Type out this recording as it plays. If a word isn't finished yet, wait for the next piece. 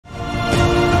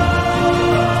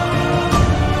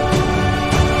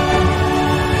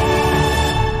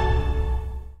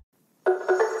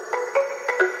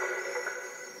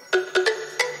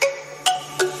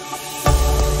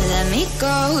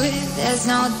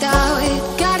walked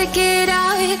out. Gotta get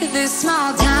out of this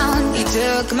small town. You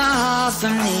took my heart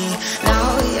from me.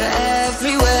 Now you're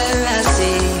everywhere I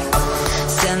see.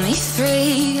 Set me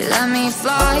free, let me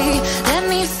fly. Let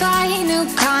me find new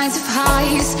kinds of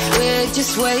highs. We're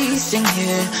just wasting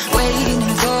here, waiting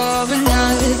for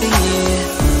another year.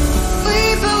 We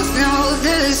both know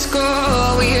the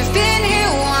score. We've been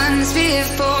here once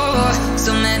before.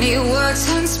 So many words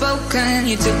unspoken.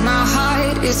 You took my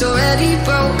heart, it's already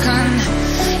broken.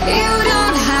 You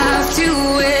don't have to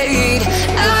wait,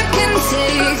 I can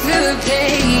take the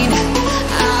pain.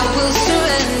 I will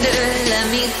surrender, let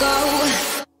me go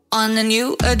on a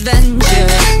new adventure.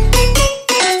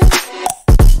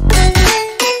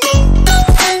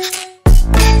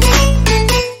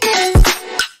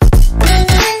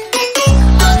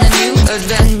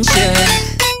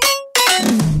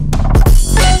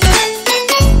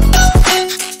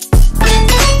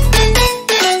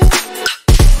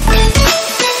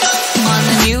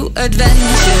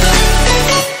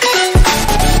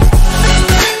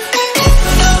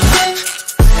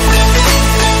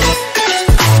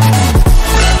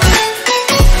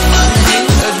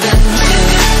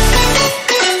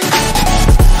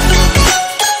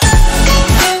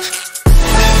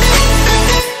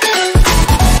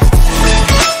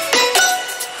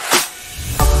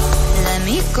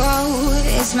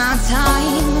 It's my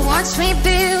time, watch me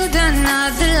build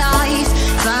another life.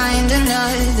 Find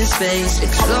another space,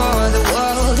 explore the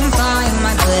world and find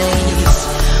my place.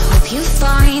 Hope you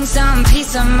find some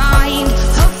peace of mind.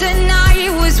 Hope the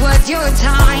night was worth your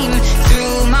time.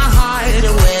 Threw my heart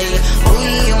away,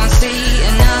 we won't see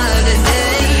another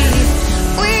day.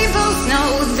 We both know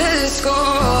the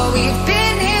score, we've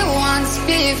been here once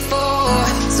before.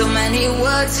 So many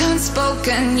words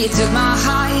unspoken. You took my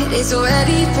heart, it's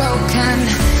already broken.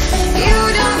 You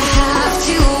don't have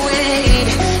to wait,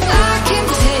 I can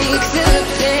take the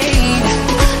pain.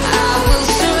 I will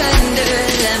surrender,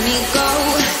 let me go.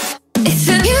 It's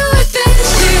a new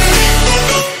adventure.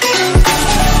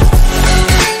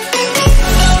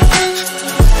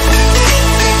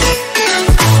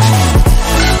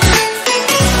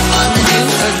 On a new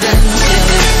adventure.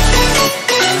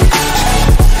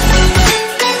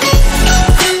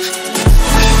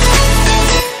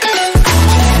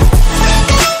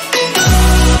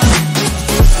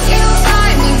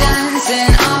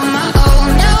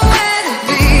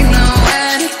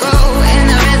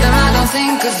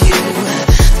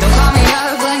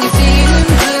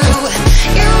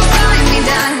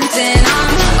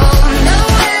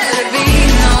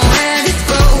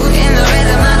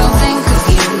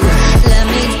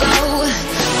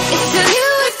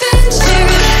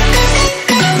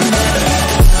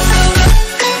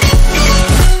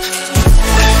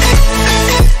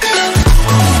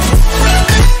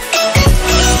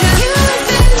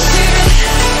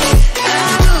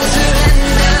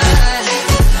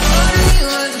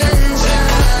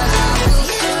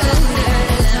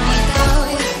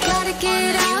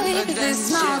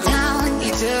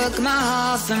 Took my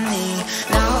heart from me,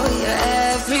 now you're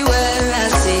everywhere I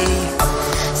see.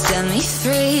 Set me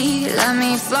free, let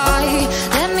me fly.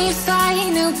 Let me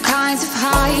find new kinds of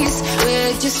highs.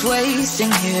 We're just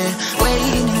wasting here,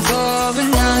 waiting for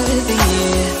another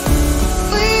year.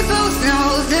 We both know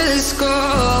the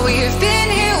score, we've been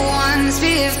here once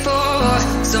before.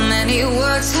 So many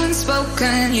words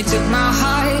unspoken. You took my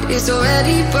heart, it's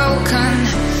already broken.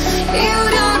 You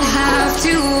don't have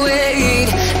to wait,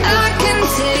 I can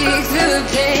take the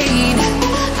pain.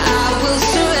 I will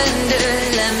surrender,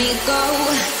 let me go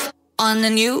on a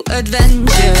new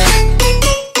adventure.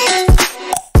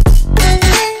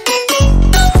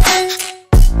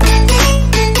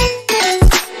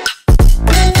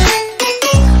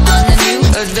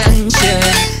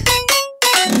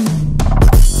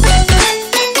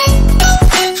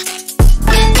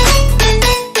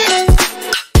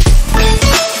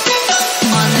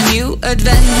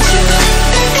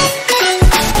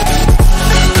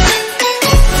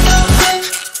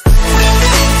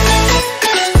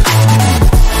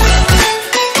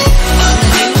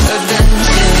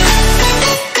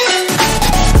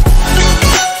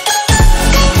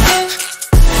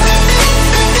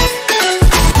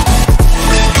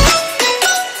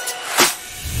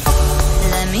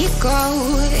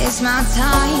 It's my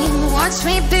time, watch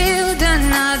me build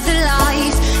another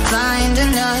life. Find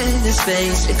another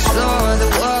space, explore the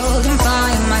world and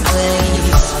find my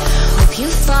place. Hope you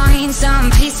find some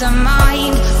peace of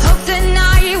mind. Hope the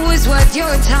night was worth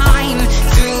your time.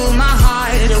 Threw my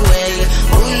heart away,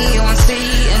 we won't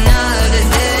see another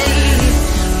day.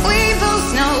 We both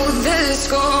know the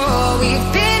score, we've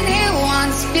been here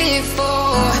once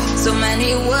before. So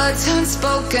many words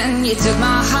unspoken. You took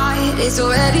my heart, it's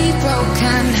already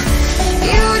broken.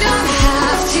 You